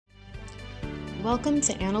Welcome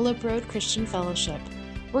to Antelope Road Christian Fellowship.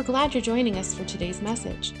 We're glad you're joining us for today's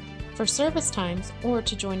message. For service times or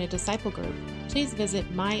to join a disciple group, please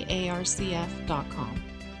visit myarcf.com.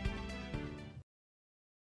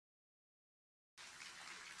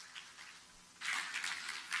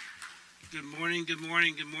 Good morning, good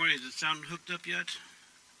morning, good morning. Does it sound hooked up yet?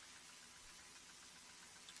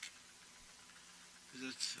 Is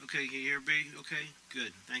it okay? Can you hear me? Okay,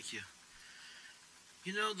 good. Thank you.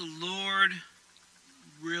 You know, the Lord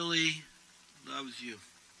really loves you.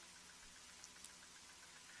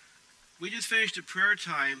 We just finished a prayer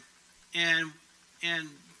time, and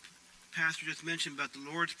Pastor just mentioned about the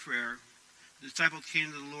Lord's Prayer. The disciples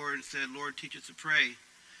came to the Lord and said, "Lord, teach us to pray."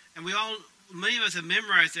 And many of us have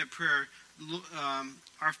memorized that prayer.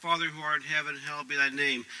 Our Father who art in heaven, hallowed be thy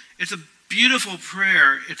name. It's a beautiful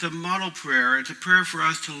prayer. It's a model prayer. It's a prayer for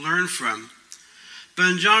us to learn from. But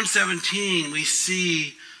in John 17, we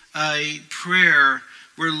see a prayer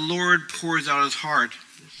where the Lord pours out his heart.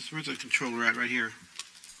 Where's the controller at? Right here.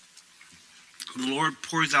 The Lord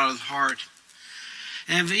pours out his heart.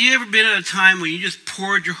 And have you ever been at a time when you just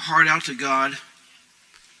poured your heart out to God?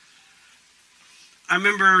 I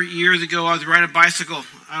remember years ago I was riding a bicycle.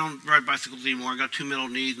 I don't ride bicycles anymore. I got two middle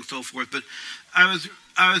knees and so forth. But I was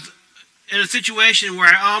in a situation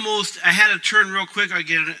where I had to turn real quick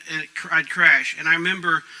again and I'd crash. And I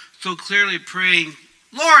remember so clearly praying,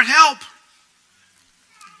 "Lord, help!"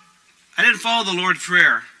 I didn't follow the Lord's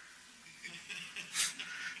Prayer.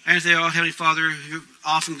 I didn't say, "Oh, Heavenly Father, you're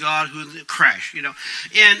awesome God," who crash, you know.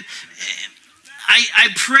 And I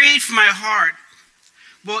prayed from my heart.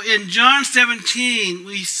 Well, in John 17,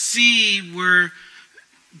 we see where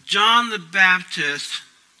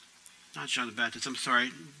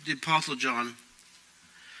the Apostle John,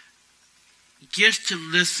 gets to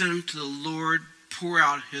listen to the Lord pour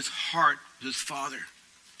out his heart to his Father.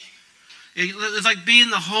 It's like being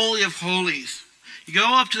the Holy of Holies. You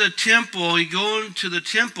go up to the temple, but you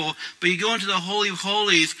go into the Holy of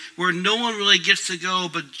Holies where no one really gets to go,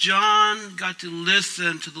 but John got to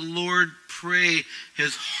listen to the Lord pray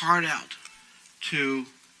his heart out to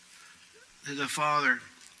the Father.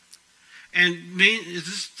 And is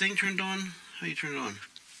this thing turned on? How do you turn it on?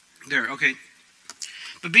 There, okay.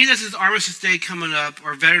 But being this is Armistice Day coming up,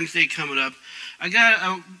 or Veterans Day coming up,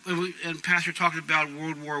 and Pastor talked about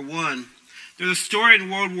World War I. There's a story in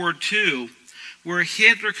World War II where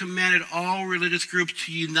Hitler commanded all religious groups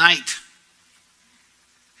to unite,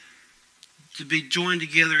 to be joined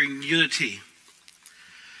together in unity.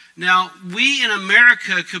 Now, we in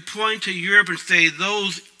America could point to Europe and say,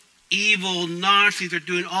 those evil Nazis are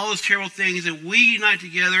doing all those terrible things, and we unite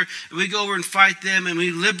together, and we go over and fight them, and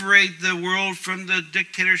we liberate the world from the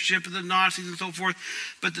dictatorship of the Nazis and so forth.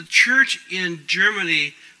 But the church in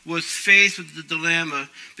Germany was faced with the dilemma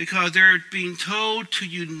because they're being told to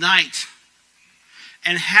unite.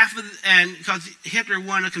 And because Hitler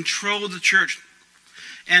wanted to control the church.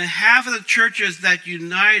 And half of the churches that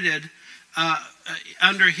united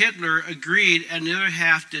under Hitler agreed, and the other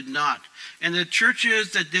half did not. And the churches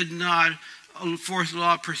that did not forced a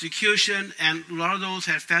lot of persecution, and a lot of those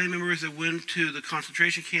had family members that went to the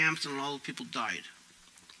concentration camps, and a lot of people died.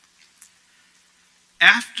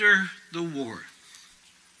 After the war,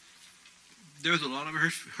 there was a lot of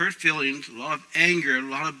hurt feelings, a lot of anger, a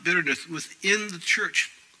lot of bitterness within the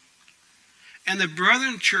church. And the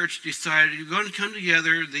Brethren Church decided they're going to come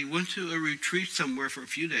together. They went to a retreat somewhere for a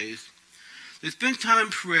few days. They spent time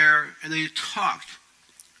in prayer, and they talked.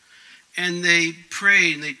 And they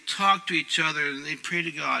prayed, and they talked to each other, and they prayed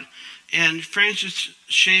to God. And Francis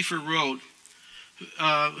Schaeffer wrote,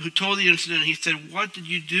 who told the incident, he said, "What did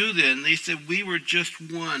you do then?" They said, "We were just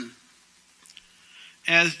one."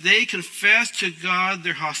 As they confessed to God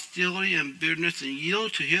their hostility and bitterness and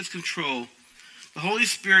yielded to his control, the Holy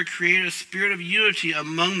Spirit created a spirit of unity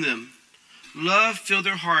among them. Love filled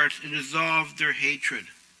their hearts and dissolved their hatred.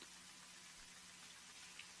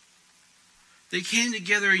 They came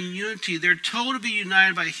together in unity. They're told to be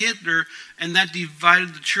united by Hitler, and that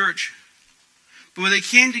divided the church. But when they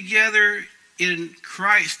came together in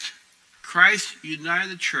Christ, Christ united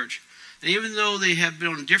the church. And even though they have been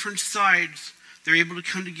on different sides, they're able to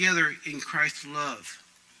come together in Christ's love.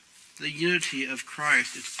 The unity of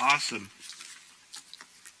Christ is awesome.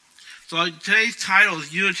 So today's title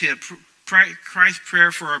is Unity, Christ's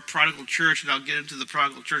Prayer for a Prodigal Church, and I'll get into the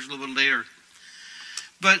prodigal church a little bit later.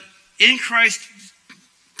 But in Christ's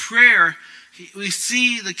prayer, we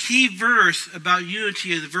see the key verse about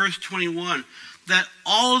unity in verse 21, that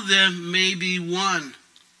all of them may be one.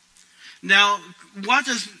 Now, what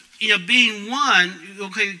does being one,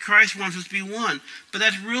 okay, Christ wants us to be one, but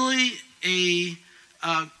that's really a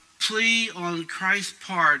plea on Christ's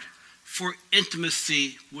part for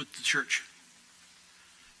intimacy with the church.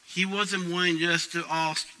 He wasn't wanting just to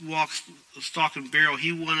all walk stock and barrel.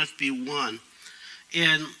 He wanted us to be one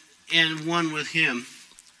and one with him.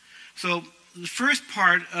 So the first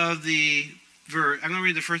part of the verse, I'm going to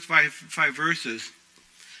read the first five verses.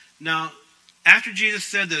 Now, after Jesus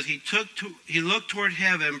said this, he looked toward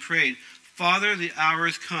heaven and prayed, Father, the hour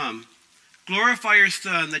has come. Glorify your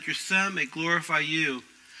Son, that your Son may glorify you.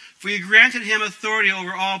 For you granted him authority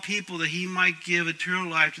over all people, that he might give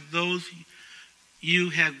eternal life to those you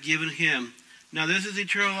have given him. Now this is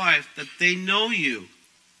eternal life, that they know you,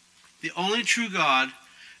 the only true God,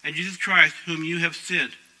 and Jesus Christ, whom you have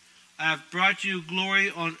sent. I have brought you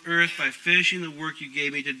glory on earth by finishing the work you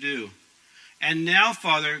gave me to do. And now,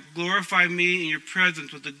 Father, glorify me in your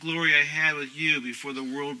presence with the glory I had with you before the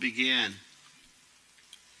world began.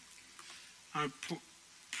 I want to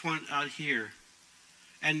point out here.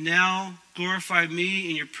 And now, glorify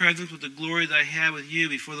me in your presence with the glory that I had with you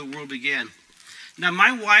before the world began. Now,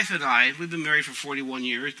 my wife and I, we've been married for 41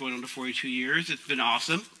 years, going on to 42 years. It's been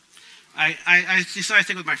awesome. I decided to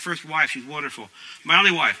stick with my first wife. She's wonderful. My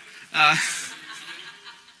only wife. But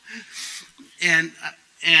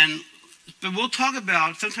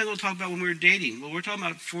sometimes we'll talk about when we were dating. Well, we're talking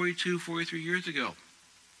about 42, 43 years ago.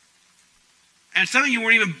 And some of you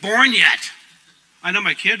weren't even born yet. I know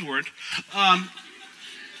my kids weren't. But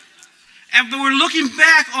we're looking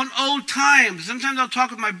back on old times. Sometimes I'll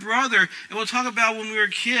talk with my brother, and we'll talk about when we were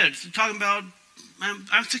kids.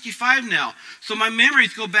 I'm 65 now, so my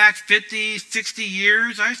memories go back 50, 60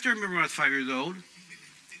 years. I still remember when I was 5 years old.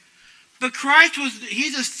 But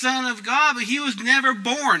he's a son of God, but he was never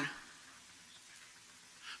born.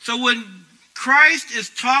 So when Christ is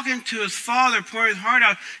talking to his Father, pouring his heart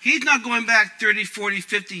out, he's not going back 30, 40,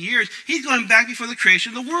 50 years. He's going back before the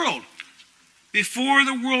creation of the world. Before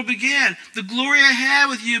the world began. The glory I had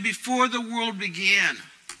with you before the world began.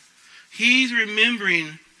 He's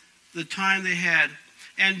remembering the time they had.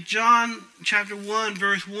 And John chapter 1,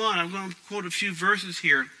 verse 1, I'm going to quote a few verses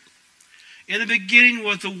here. In the beginning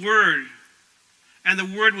was the Word, and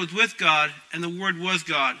the Word was with God, and the Word was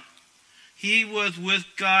God. He was with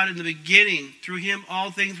God in the beginning. Through him all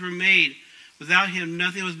things were made. Without him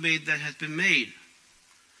nothing was made that has been made.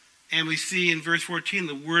 And we see in verse 14,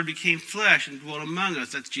 the Word became flesh and dwelt among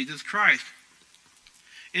us. That's Jesus Christ.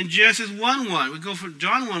 In Genesis 1:1, we go from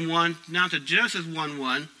John 1:1 now to Genesis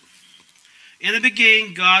 1:1. In the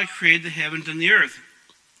beginning, God created the heavens and the earth.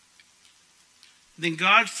 Then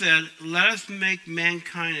God said, let us make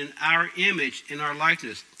mankind in our image, in our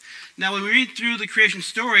likeness. Now, when we read through the creation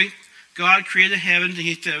story, God created the heavens and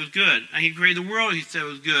he said it was good. And he created the world, he said it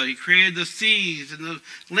was good. He created the seas and the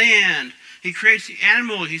land. He creates the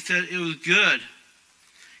animals, he said it was good.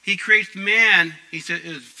 He creates man, he said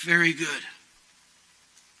it was very good.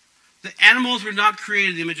 The animals were not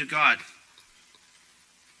created in the image of God.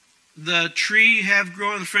 The tree you have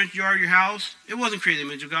growing in the front yard of your house, it wasn't created in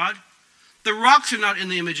the image of God. The rocks are not in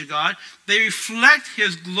the image of God. They reflect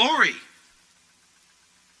his glory.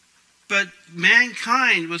 But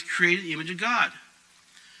mankind was created in the image of God.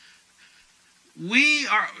 We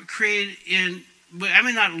are created I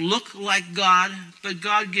may not look like God, but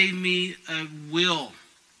God gave me a will.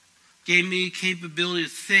 Gave me capability to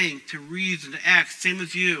think, to reason, to act, same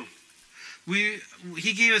as you.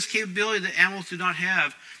 He gave us capability that animals do not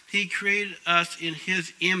have. He created us in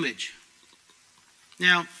his image.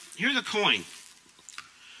 Now, here's a coin.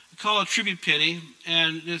 We call it a tribute penny,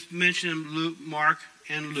 and it's mentioned in Luke, Mark,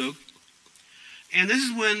 and Luke. And this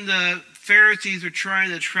is when the Pharisees were trying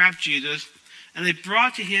to trap Jesus, and they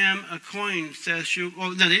brought to him a coin that says, they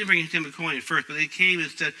didn't bring him a coin at first, but they came and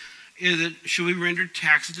said, should we render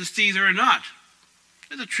taxes to Caesar or not?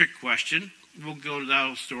 It's a trick question. We'll go to that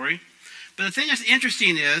whole story. But the thing that's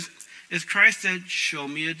interesting is Christ said, show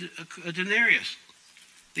me a denarius.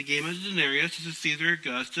 They gave him a denarius. This is Caesar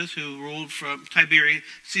Augustus, who ruled from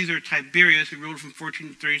Caesar Tiberius, who ruled from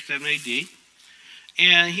 1437 AD.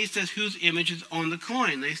 And he says, whose image is on the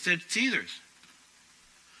coin? They said, Caesar's.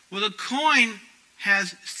 Well, the coin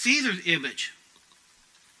has Caesar's image.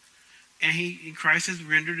 And Christ has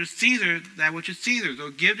rendered to Caesar that which is Caesar's. Or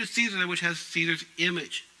give to Caesar that which has Caesar's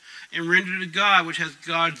image. And render to God which has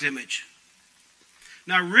God's image.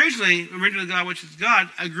 Now, originally, render to God which is God,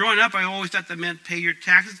 growing up, I always thought that meant pay your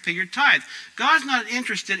taxes, pay your tithes. God's not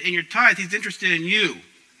interested in your tithes. He's interested in you.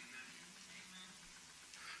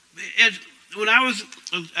 I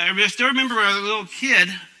still remember when I was a little kid,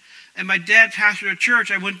 and my dad pastored a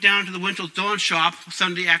church. I went down to the Winchell's Donut Shop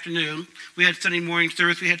Sunday afternoon. We had Sunday morning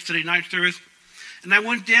service. We had Sunday night service. And I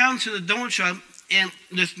went down to the donut shop, and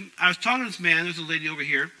I was talking to this man. There's a lady over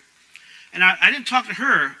here. And I didn't talk to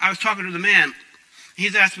her. I was talking to the man.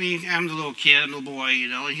 He's asking me, I'm the little kid, I'm the little boy,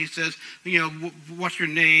 and he says, what's your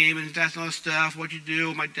name? And he's asking all this stuff, what you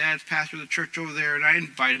do. My dad's pastor of the church over there, and I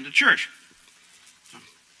invite him to church.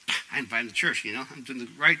 I invite him to church, I'm doing the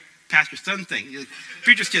right pastor's son thing, the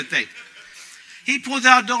preacher's kid thing. He pulls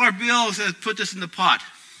out a $1 bill and says, put this in the pot.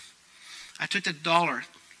 I took that $1,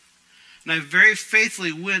 and I very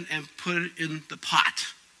faithfully went and put it in the pot.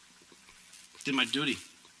 Did my duty.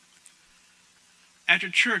 After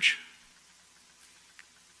church,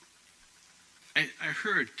 I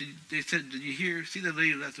heard, they said, did you see that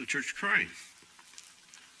lady left the church crying?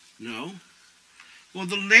 No. Well,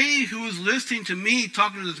 the lady who was listening to me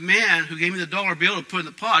talking to this man who gave me the $1 bill to put in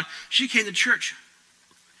the pot, she came to church.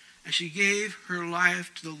 And she gave her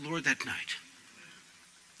life to the Lord that night.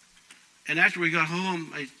 And after we got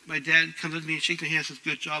home, my dad comes up to me and shakes my hand and says,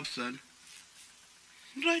 good job, son.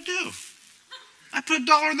 What did I do? I put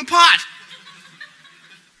 $1 in the pot.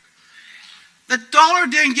 The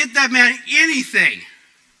 $1 didn't get that man anything.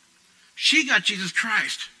 She got Jesus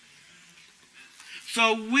Christ.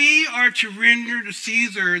 So we are to render to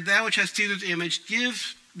Caesar that which has Caesar's image.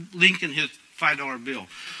 Give Lincoln his $5 bill.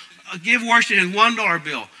 Give Washington his $1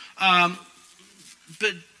 bill.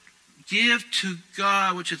 But give to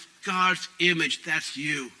God, which is God's image. That's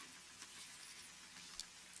you.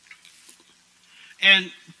 And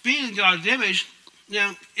being in God's image,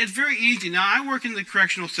 now, it's very easy. Now, I work in the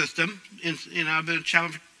correctional system, and I've been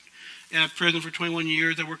in prison for 21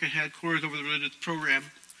 years. I work at headquarters over the religious program.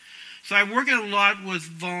 So I work a lot with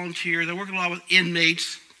volunteers. I work a lot with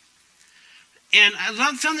inmates. And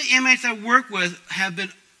some of the inmates I work with have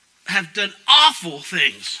done awful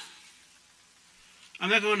things. I'm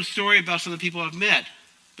not going to story about some of the people I've met,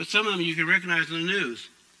 but some of them you can recognize in the news.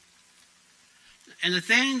 And the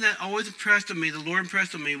thing that always impressed on me, the Lord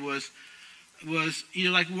impressed on me, was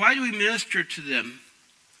why do we minister to them?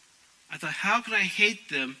 I thought, how can I hate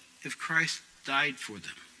them if Christ died for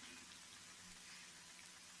them?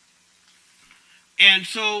 And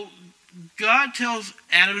so God tells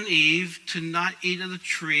Adam and Eve to not eat of the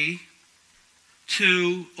tree,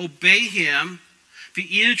 to obey him. If you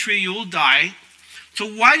eat of the tree, you will die. So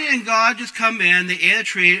why didn't God just come in, they ate a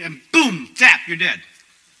tree, and boom, zap, you're dead?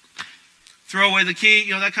 Throw away the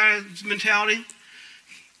key, that kind of mentality.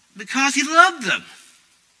 Because he loved them.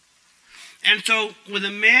 And so when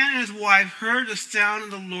the man and his wife heard the sound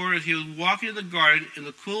of the Lord as he was walking in the garden in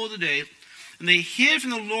the cool of the day, and they hid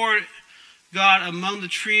from the Lord God among the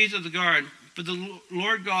trees of the garden, but the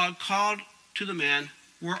Lord God called to the man,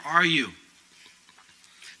 where are you?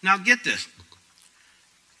 Now get this.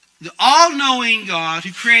 The all-knowing God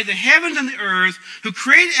who created the heavens and the earth, who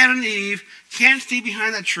created Adam and Eve, can't see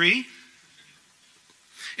behind that tree.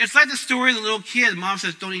 It's like the story of the little kid. Mom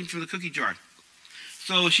says, don't eat from the cookie jar.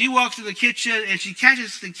 So she walks in the kitchen and she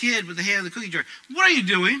catches the kid with the hand of the cookie jar. What are you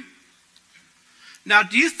doing? Now,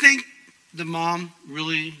 do you think the mom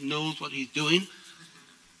really knows what he's doing?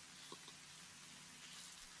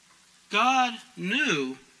 God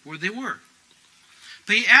knew where they were.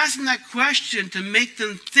 But he asked them that question to make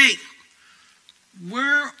them think,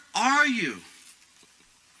 where are you?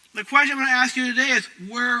 The question I'm going to ask you today is,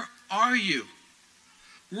 where are you?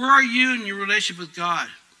 Where are you in your relationship with God?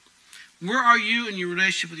 Where are you in your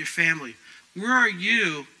relationship with your family? Where are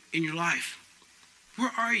you in your life?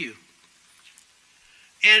 Where are you?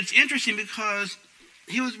 And it's interesting because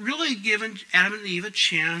he was really giving Adam and Eve a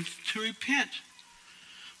chance to repent.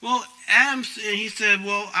 Well, he said,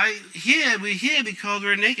 we hid because we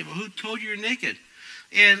were naked. Well, who told you you're naked?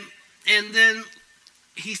 And then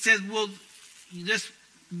he said, well, this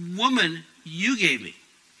woman you gave me.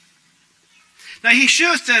 Now, he should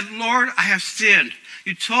have said, Lord, I have sinned.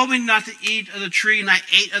 You told me not to eat of the tree, and I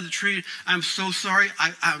ate of the tree. I'm so sorry.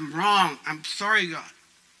 I'm wrong. I'm sorry, God.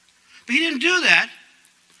 But he didn't do that.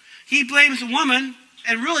 He blames the woman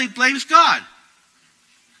and really blames God.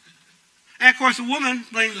 And, of course, the woman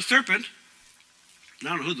blamed the serpent. I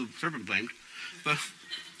don't know who the serpent blamed. But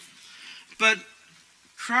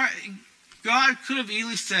God could have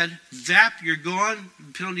easily said, zap, you're gone.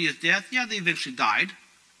 The penalty is death. Yeah, they eventually died.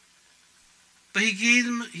 But he gave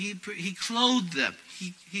them, he clothed them.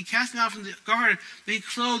 He cast them out from the garden, but he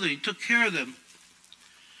clothed them. He took care of them.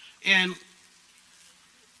 And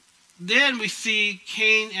then we see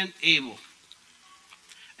Cain and Abel.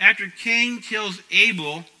 After Cain kills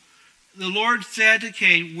Abel, the Lord said to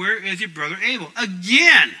Cain, where is your brother Abel?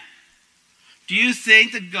 Again, do you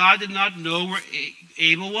think that God did not know where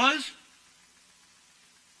Abel was?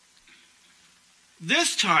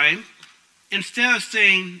 This time, instead of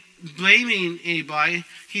blaming anybody,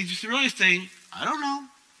 he's just really saying, I don't know.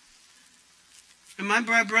 Am I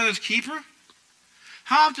my brother's keeper?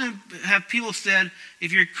 How often have people said,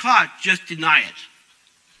 if you're caught, just deny it?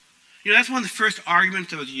 You know, that's one of the first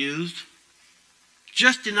arguments that was used.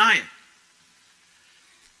 Just deny it.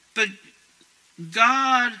 But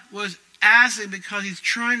God was asking because he's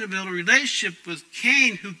trying to build a relationship with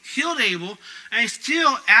Cain, who killed Abel, and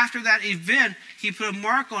still, after that event, he put a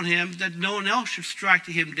mark on him that no one else should strike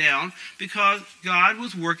him down, because God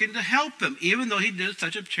was working to help him, even though he did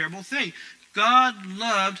such a terrible thing. God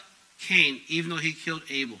loved Cain, even though he killed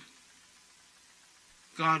Abel.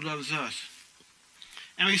 God loves us.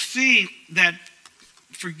 And we see that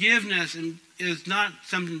forgiveness is not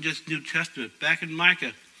something just New Testament. Back in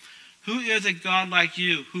Micah, who is a God like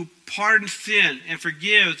you, who pardons sin and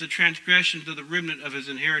forgives the transgressions of the remnant of his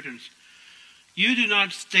inheritance? You do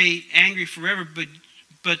not stay angry forever,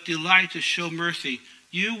 but delight to show mercy.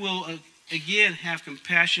 You will again have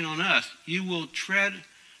compassion on us. You will tread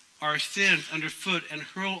our sins underfoot and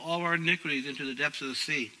hurl all our iniquities into the depths of the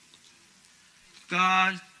sea.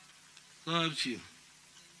 God loves you.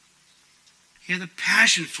 He has a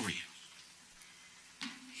passion for you.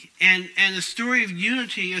 And the story of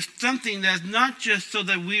unity is something that's not just so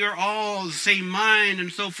that we are all the same mind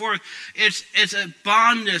and so forth. It's a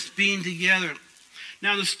bondness being together.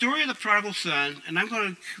 Now, the story of the prodigal son, and I'm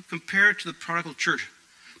going to compare it to the prodigal church,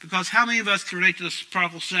 because how many of us can relate to the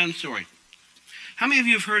prodigal son story? How many of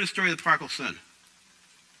you have heard the story of the prodigal son?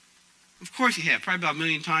 Of course you have, probably about 1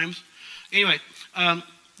 million times. Anyway,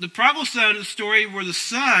 the prodigal son is a story where the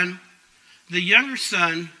son, the younger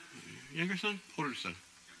son, older son,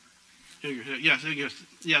 the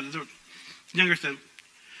younger son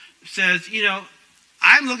says, you know,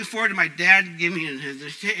 I'm looking forward to my dad giving me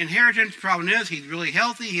his inheritance. The problem is he's really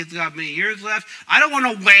healthy. He's got many years left. I don't want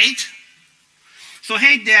to wait. So,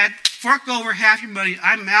 hey, Dad, fork over half your money.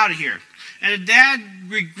 I'm out of here. And the dad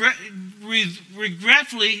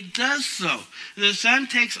regretfully does so. And the son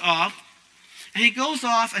takes off, and he goes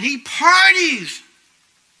off, and he parties.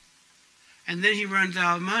 And then he runs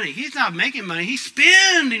out of money. He's not making money. He's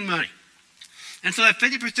spending money. And so that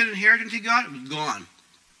 50% inheritance he got was gone.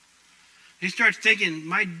 He starts thinking,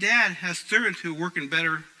 my dad has servants who are working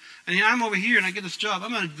better. And I'm over here, and I get this job.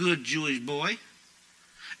 I'm a good Jewish boy.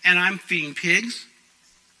 And I'm feeding pigs.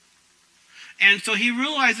 And so he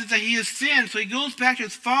realizes that he has sinned. So he goes back to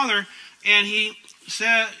his father, and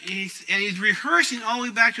he's rehearsing all the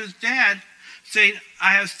way back to his dad, saying,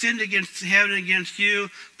 I have sinned against heaven and against you.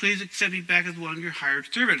 Please accept me back as one of your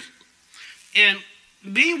hired servants. And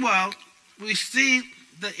meanwhile, we see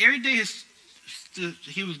that every day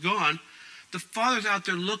he was gone, the father's out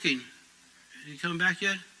there looking. Is he coming back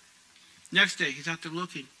yet? Next day, he's out there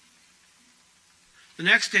looking. The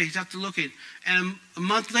next day, he's out there looking. And a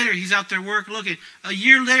month later, he's out there looking. A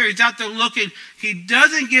year later, he's out there looking. He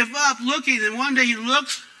doesn't give up looking. And one day he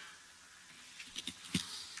looks.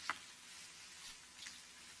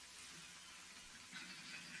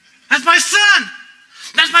 That's my son!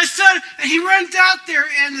 That's my son! And he runs out there,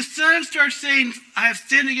 and the son starts saying, I have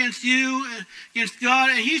sinned against you, against God,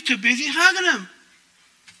 and he's too busy hugging him.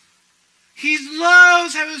 He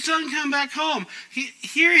loves having his son come back home.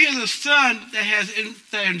 Here he has a son that has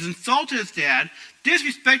insulted his dad,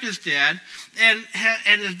 disrespected his dad, and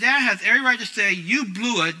his dad has every right to say, you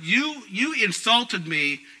blew it, you insulted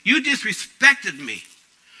me, you disrespected me.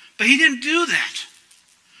 But he didn't do that.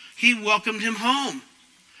 He welcomed him home.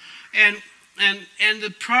 And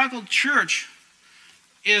the prodigal church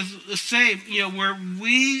is the same, you know, where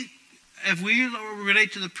if we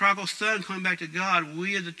relate to the prodigal son coming back to God,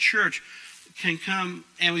 we as a church can come,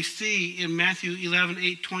 and we see in Matthew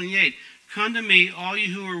 11:28, come to me, all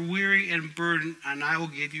you who are weary and burdened, and I will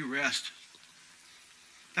give you rest.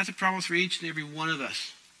 That's a promise for each and every one of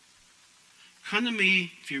us. Come to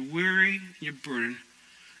me if you're weary and you're burdened,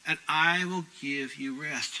 and I will give you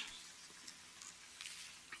rest.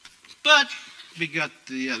 But we got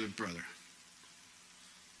the other brother.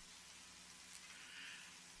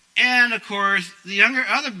 And of course, the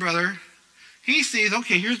other brother, he sees,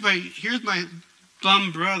 okay, here's my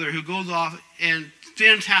bum brother who goes off and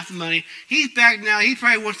spends half the money. He's back now. He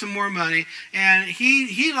probably wants some more money, and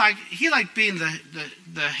he liked being the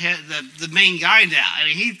head, the main guy now. I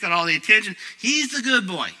mean, he's got all the attention. He's the good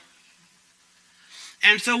boy.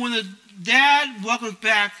 And so when the dad welcomes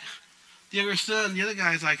back the younger son, the other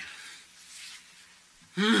guy's like,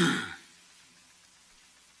 I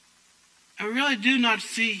really do not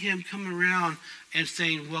see him coming around and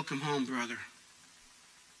saying, welcome home, brother.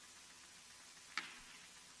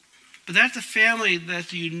 But that's a family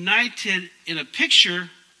that's united in a picture,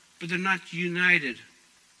 but they're not united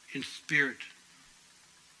in spirit,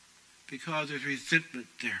 because there's resentment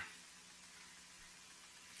there.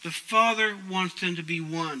 The Father wants them to be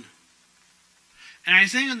one. And I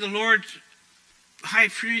think in the Lord's high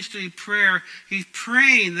priestly prayer, he's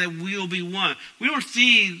praying that we will be one. We don't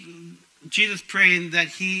see Jesus praying that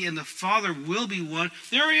he and the Father will be one.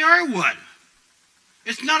 They already are one.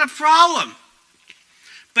 It's not a problem.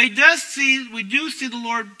 But we do see the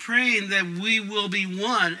Lord praying that we will be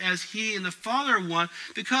one as he and the Father are one,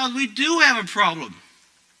 because we do have a problem.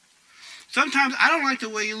 Sometimes I don't like the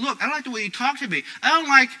way you look. I don't like the way you talk to me. I don't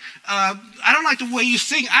like the way you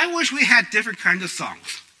sing. I wish we had different kinds of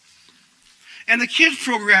songs. And the kids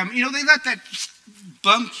program, they let that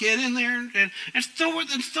bum kid in there and so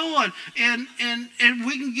forth and so on. And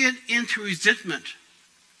we can get into resentment.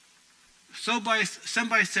 Somebody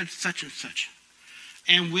said such and such.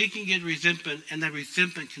 And we can get resentment, and that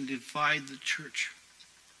resentment can divide the church.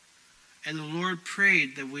 And the Lord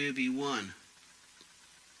prayed that we would be one.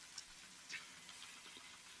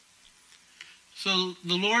 So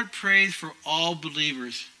the Lord prays for all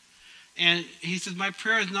believers. And he says, my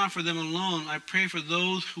prayer is not for them alone. I pray for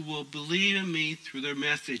those who will believe in me through their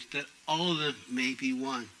message, that all of them may be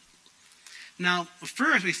one. Now,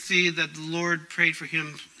 first we see that the Lord prayed for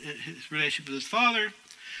him, his relationship with his Father.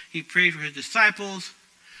 He prayed for his disciples.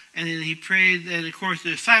 And then he prayed, and of course the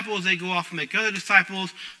disciples, they go off and make other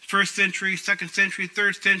disciples. 1st century, 2nd century,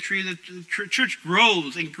 3rd century. The church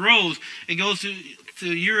grows and grows. It goes to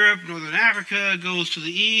Europe, Northern Africa, goes to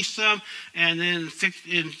the east some, and then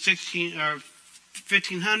in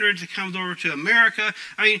 1500s it comes over to America.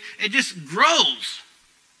 I mean, it just grows.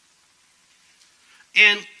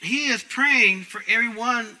 And he is praying for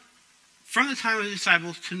everyone from the time of the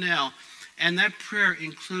disciples to now. And that prayer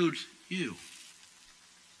includes you,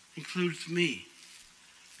 includes me,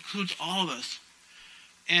 includes all of us.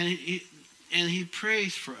 And he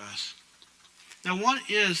prays for us. Now, what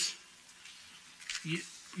is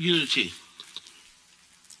unity?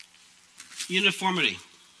 Uniformity.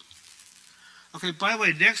 Okay, by the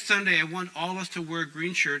way, next Sunday I want all of us to wear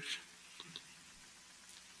green shirts,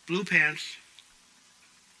 blue pants,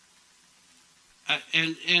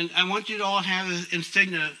 and I want you to all have an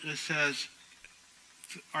insignia that says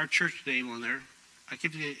our church name on there. I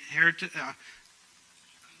keep the heritage.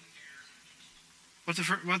 What's the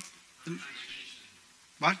first?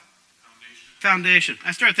 What? Foundation.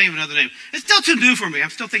 I started thinking of another name. It's still too new for me. I'm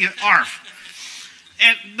still thinking ARF.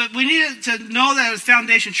 But we need to know that it's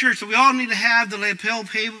Foundation Church. So we all need to have the lapel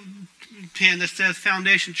pin that says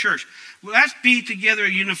Foundation Church. Well, let's be together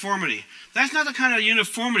in uniformity. That's not the kind of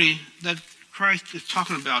uniformity that Christ is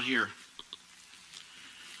talking about here.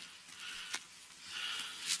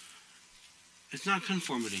 It's not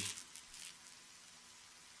conformity.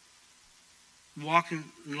 Walk in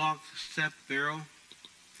lockstep, barrel.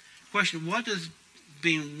 Question, what does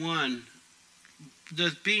being one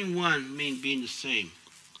mean being the same?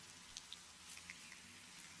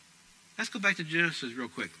 Let's go back to Genesis real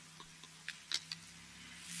quick.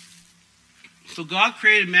 So God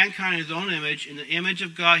created mankind in his own image. In the image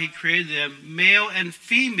of God, he created them. Male and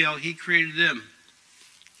female, he created them.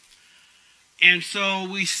 And so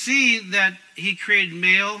we see that he created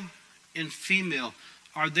male and female.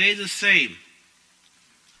 Are they the same?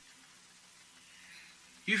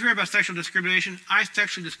 You've heard about sexual discrimination. I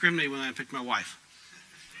sexually discriminated when I picked my wife.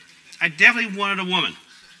 I definitely wanted a woman.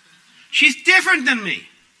 She's different than me.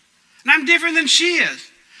 And I'm different than she is.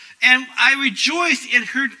 And I rejoice in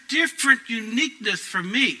her different uniqueness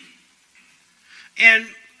from me. And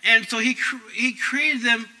so he created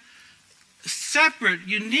them separate,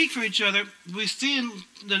 unique from each other. We see in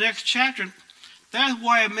the next chapter, that's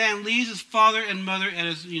why a man leaves his father and mother and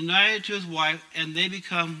is united to his wife, and they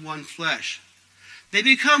become one flesh. They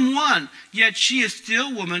become one, yet she is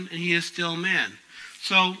still woman and he is still man.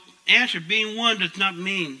 So, answer, being one does not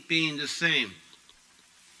mean being the same.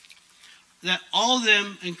 That all of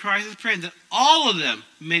them, in Christ is praying, that all of them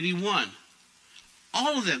may be one.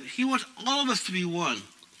 All of them. He wants all of us to be one.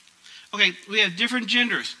 Okay, we have different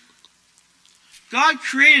genders. God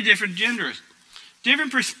created different genders,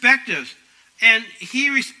 different perspectives, and he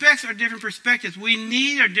respects our different perspectives. We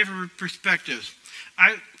need our different perspectives.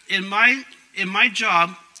 In my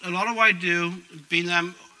job, a lot of what I do, being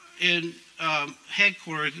I'm in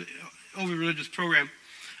headquarters over a religious program,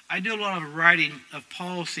 I do a lot of writing of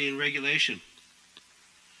policy and regulation.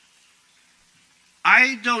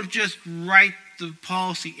 I don't just write the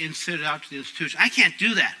policy and send it out to the institution. I can't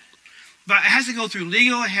do that. But it has to go through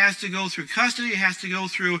legal, it has to go through custody, it has to go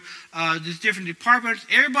through these different departments.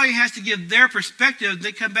 Everybody has to give their perspective.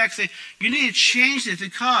 They come back and say, you need to change this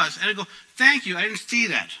because. And I go, thank you, I didn't see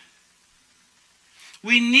that.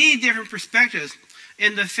 We need different perspectives.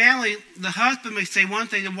 In the family, the husband may say one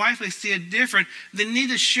thing, the wife may see it different. They need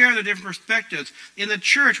to share their different perspectives. In the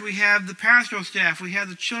church, we have the pastoral staff, we have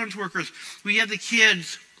the children's workers, we have the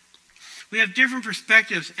kids. We have different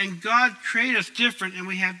perspectives, and God created us different, and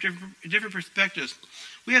we have different perspectives.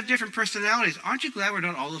 We have different personalities. Aren't you glad we're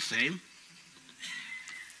not all the same?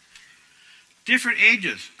 Different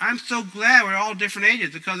ages. I'm so glad we're all different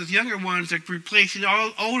ages, because it's younger ones that are replacing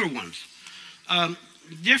all older ones.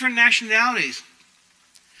 Different nationalities.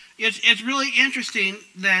 It's really interesting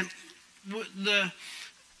that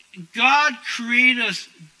God created us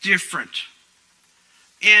different.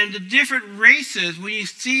 And the different races, when you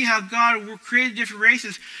see how God created different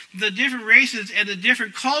races, the different races and the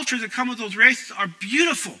different cultures that come with those races are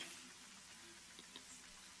beautiful.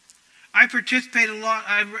 I participated a lot.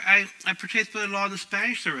 I participated a lot in the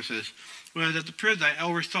Spanish services when I was at the prison. I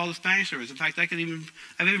oversaw the Spanish service. In fact, I've even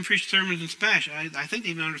preached sermons in Spanish. I think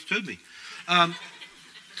they even understood me.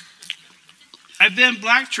 I've been in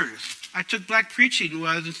black churches. I took black preaching when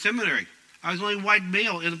I was in seminary. I was the only white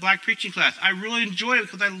male in the black preaching class. I really enjoyed it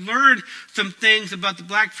because I learned some things about the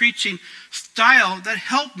black preaching style that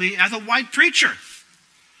helped me as a white preacher.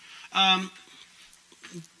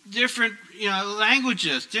 Different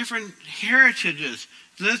languages, different heritages.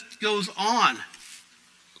 The list goes on.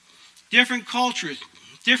 Different cultures,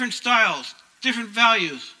 different styles, different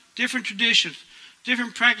values, different traditions,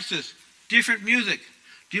 different practices, different music.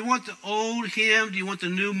 Do you want the old hymn? Do you want the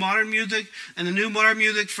new modern music? And the new modern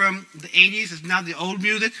music from the 80s is now the old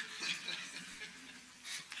music?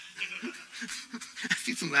 I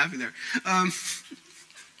see some laughing there.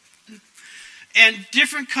 And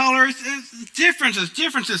different colors, differences.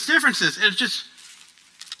 It's just,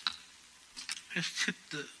 I just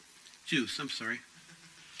tipped the juice, I'm sorry.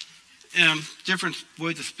 Different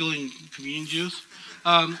ways of spilling communion juice.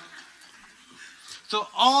 So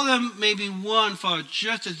all of them may be one, Father,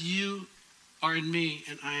 just as you are in me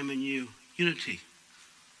and I am in you. Unity.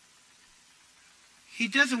 He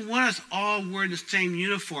doesn't want us all wearing the same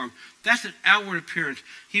uniform. That's an outward appearance.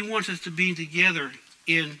 He wants us to be together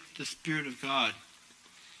in the Spirit of God,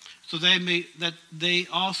 so that they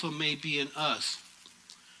also may be in us.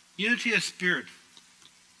 Unity of spirit.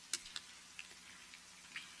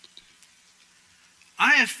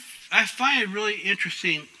 I find it really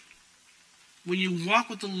interesting when you walk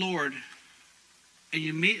with the Lord and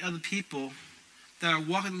you meet other people that are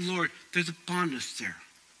walking with the Lord. There's a bondness there.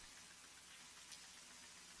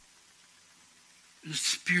 There's a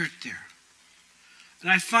spirit there.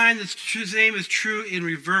 And I find the same is true in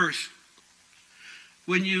reverse.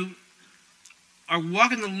 When you are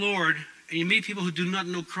walking the Lord and you meet people who do not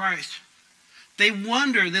know Christ, they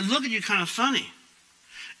wonder, they look at you kind of funny.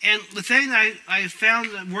 And the thing I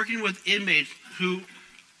found working with inmates who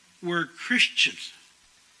were Christians,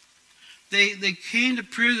 they came to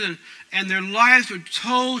prison and their lives were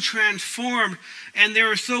totally transformed, and they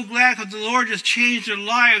were so glad because the Lord just changed their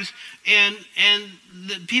lives. And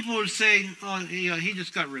the people would say, "Oh, he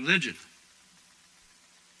just got religion."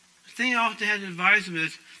 The thing I often had to advise them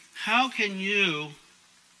is, how can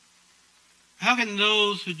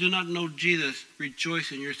those who do not know Jesus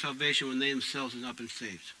rejoice in your salvation when they themselves have not been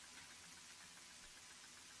saved?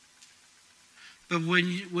 But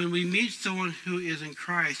when we meet someone who is in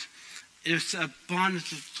Christ, there's a bondage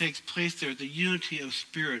that takes place there, the unity of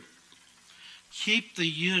spirit. Keep the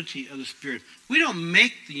unity of the Spirit. We don't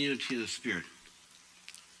make the unity of the Spirit.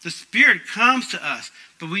 The Spirit comes to us,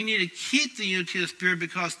 but we need to keep the unity of the Spirit,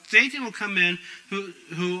 because Satan will come in,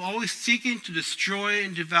 who always seeking to destroy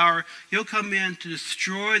and devour. He'll come in to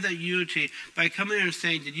destroy that unity by coming in and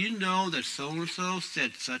saying, "Did you know that so-and-so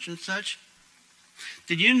said such and such?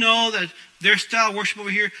 Did you know that their style of worship over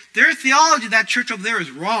here, their theology, that church over there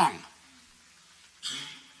is wrong?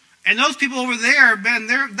 And those people over there, man,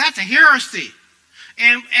 that's a heresy."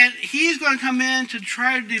 And he's going to come in to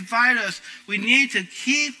try to divide us. We need to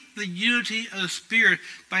keep the unity of the Spirit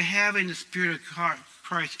by having the Spirit of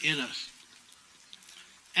Christ in us.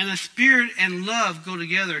 And the Spirit and love go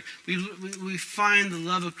together. We find the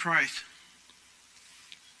love of Christ.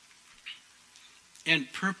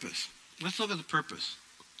 And purpose. Let's look at the purpose.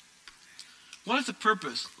 What is the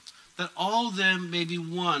purpose? That all of them may be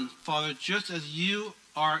one, Father, just as you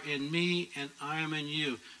are in me and I am in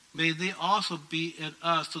you. May they also be in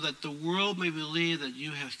us, so that the world may believe that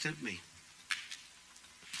you have sent me.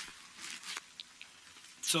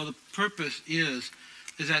 So the purpose is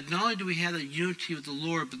that not only do we have the unity with the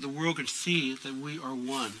Lord, but the world can see that we are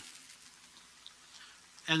one.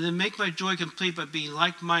 And then make my joy complete by being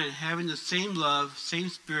like-minded, having the same love, same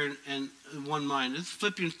spirit, and one mind. This is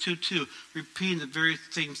Philippians 2:2, repeating the very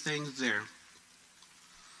same things there.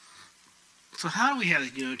 So how do we have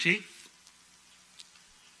this unity?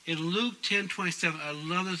 In Luke 10:27, I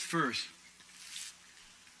love this verse.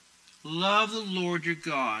 Love the Lord your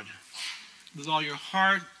God with all your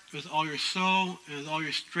heart, with all your soul, and with all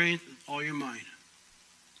your strength, with all your mind.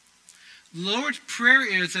 The Lord's prayer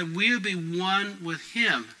is that we would be one with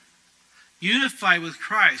him, unified with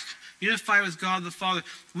Christ, unified with God the Father.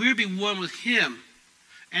 We would be one with him,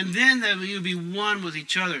 and then that we would be one with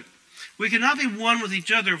each other. We cannot be one with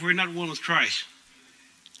each other if we're not one with Christ.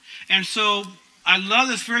 And so I love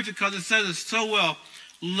this verse because it says it so well.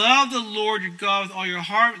 Love the Lord your God with all your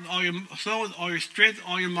heart, with all your soul, with all your strength, with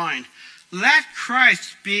all your mind. Let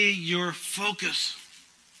Christ be your focus.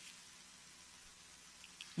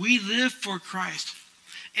 We live for Christ.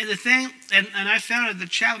 And the thing, and I found at the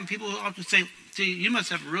chaplain, people often say, "See, you must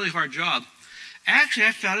have a really hard job." Actually,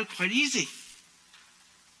 I found it quite easy.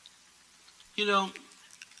 You know,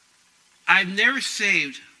 I've never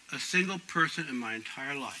saved a single person in my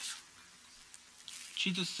entire life.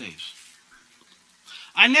 Jesus saves.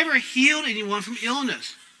 I never healed anyone from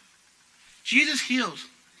illness. Jesus heals.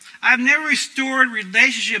 I've never restored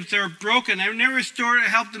relationships that are broken. I've never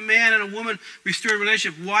helped a man and a woman restore a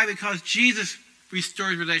relationship. Why? Because Jesus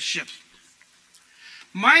restores relationships.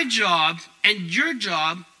 My job and your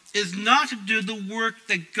job is not to do the work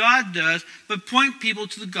that God does, but point people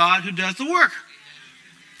to the God who does the work.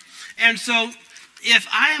 And so if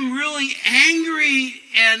I am really angry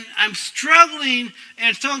and I'm struggling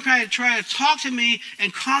and someone trying to talk to me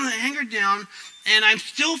and calm the anger down, and I'm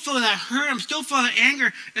still feeling that hurt, I'm still feeling that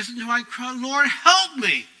anger, it's when I cry, "Lord, help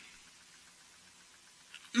me."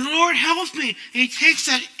 And the Lord helps me. And he takes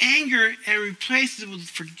that anger and replaces it with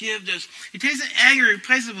forgiveness. He takes that anger and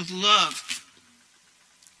replaces it with love.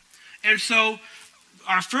 And so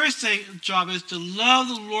our first job is to love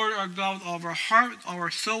the Lord our God with all of our heart, with all our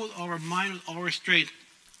soul, with all our mind, with all our strength.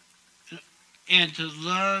 And to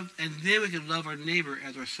love, and then we can love our neighbor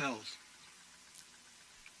as ourselves.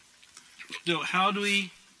 So how do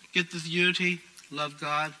we get this unity? Love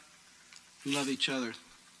God and love each other.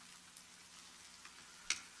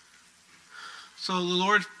 So the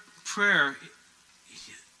Lord's Prayer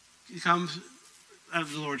comes out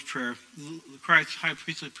of the Lord's Prayer. Christ's high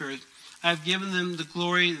priestly prayer. I've given them the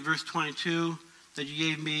glory, verse 22, that you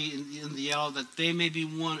gave me in the yellow, that they may be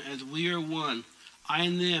one as we are one, I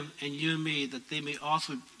and them and you and me, that they may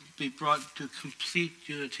also be brought to complete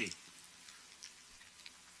unity.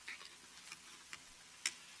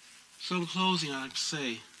 So in closing, I'd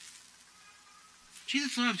say,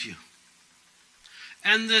 Jesus loves you.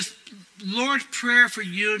 And this Lord's Prayer for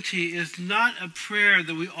unity is not a prayer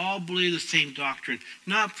that we all believe the same doctrine,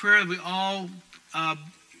 not a prayer that we all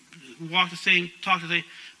walk the same, talk the same,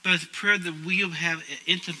 but it's a prayer that we will have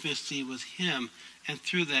intimacy with him, and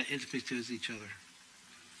through that intimacy with each other.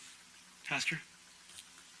 Pastor?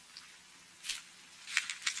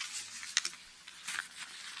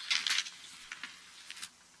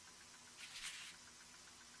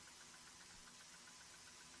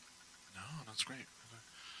 No, that's great.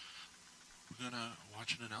 We're going to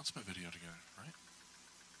watch an announcement video together, right?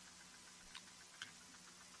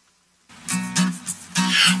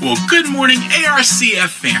 Well, good morning, ARCF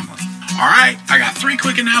family. All right, I got 3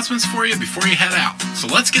 quick announcements for you before you head out. So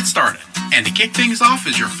let's get started. And to kick things off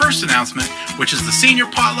is your first announcement, which is the senior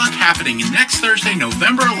potluck happening next Thursday,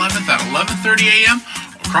 November 11th at 11:30 a.m.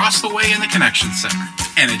 across the way in the Connection Center.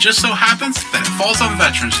 And it just so happens that it falls on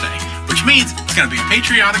Veterans Day, which means it's going to be a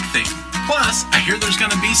patriotic theme. Plus, I hear there's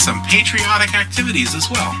going to be some patriotic activities as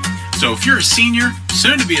well. So if you're a senior,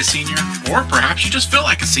 soon to be a senior, or perhaps you just feel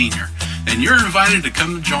like a senior, then you're invited to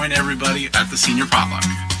come join everybody at the senior potluck.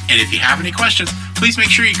 And if you have any questions, please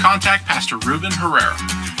make sure you contact Pastor Ruben Herrera.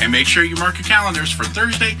 And make sure you mark your calendars for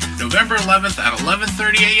Thursday, November 11th at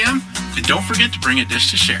 11:30 a.m. And don't forget to bring a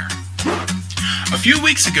dish to share. A few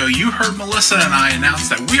weeks ago, you heard Melissa and I announce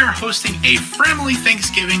that we are hosting a family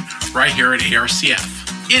Thanksgiving right here at ARCF.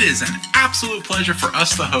 It is an absolute pleasure for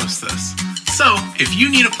us to host this. So, if you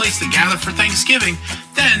need a place to gather for Thanksgiving,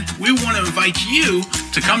 then we want to invite you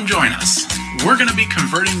to come join us. We're going to be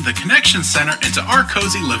converting the Connection Center into our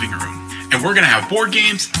cozy living room. And we're going to have board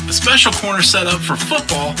games, a special corner set up for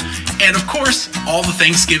football, and of course, all the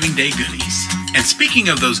Thanksgiving Day goodies. And speaking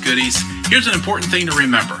of those goodies, here's an important thing to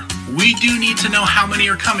remember. We do need to know how many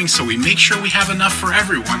are coming, so we make sure we have enough for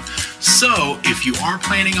everyone. So, if you are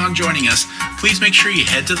planning on joining us, please make sure you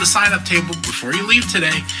head to the sign-up table before you leave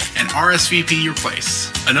today and RSVP your place.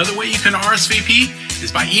 Another way you can RSVP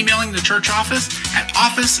is by emailing the church office at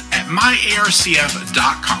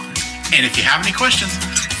office@myarcf.com. And if you have any questions,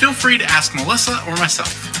 feel free to ask Melissa or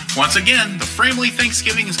myself. Once again, the family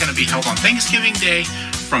Thanksgiving is going to be held on Thanksgiving Day,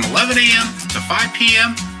 from 11 a.m. to 5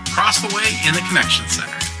 p.m. across the way in the Connection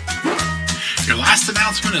Center. Your last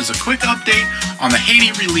announcement is a quick update on the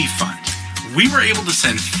Haiti Relief Fund. We were able to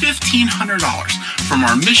send $1,500 from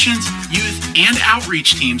our missions, youth, and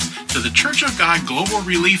outreach teams to the Church of God Global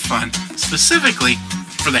Relief Fund, specifically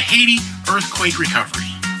for the Haiti earthquake recovery.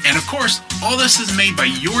 And of course, all this is made by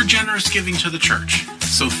your generous giving to the church.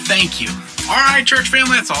 So thank you. All right, church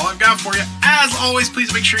family, that's all I've got for you. As always,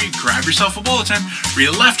 please make sure you grab yourself a bulletin, read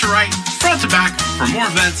it left to right, front to back for more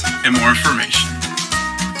events and more information.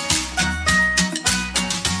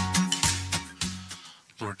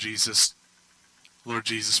 Lord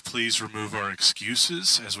Jesus, please remove our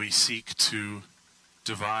excuses as we seek to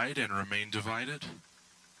divide and remain divided.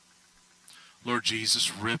 Lord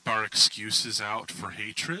Jesus, rip our excuses out for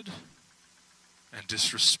hatred and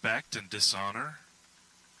disrespect and dishonor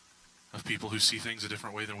of people who see things a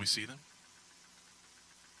different way than we see them.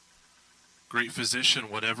 Great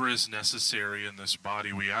Physician, whatever is necessary in this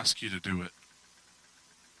body, we ask you to do it.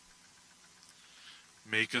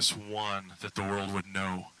 Make us one, that the world would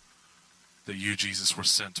know that you, Jesus, were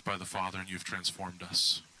sent by the Father and you've transformed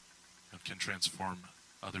us and can transform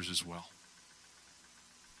others as well.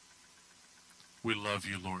 We love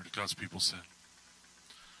you, Lord. God's people said.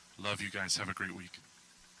 Love you guys. Have a great week.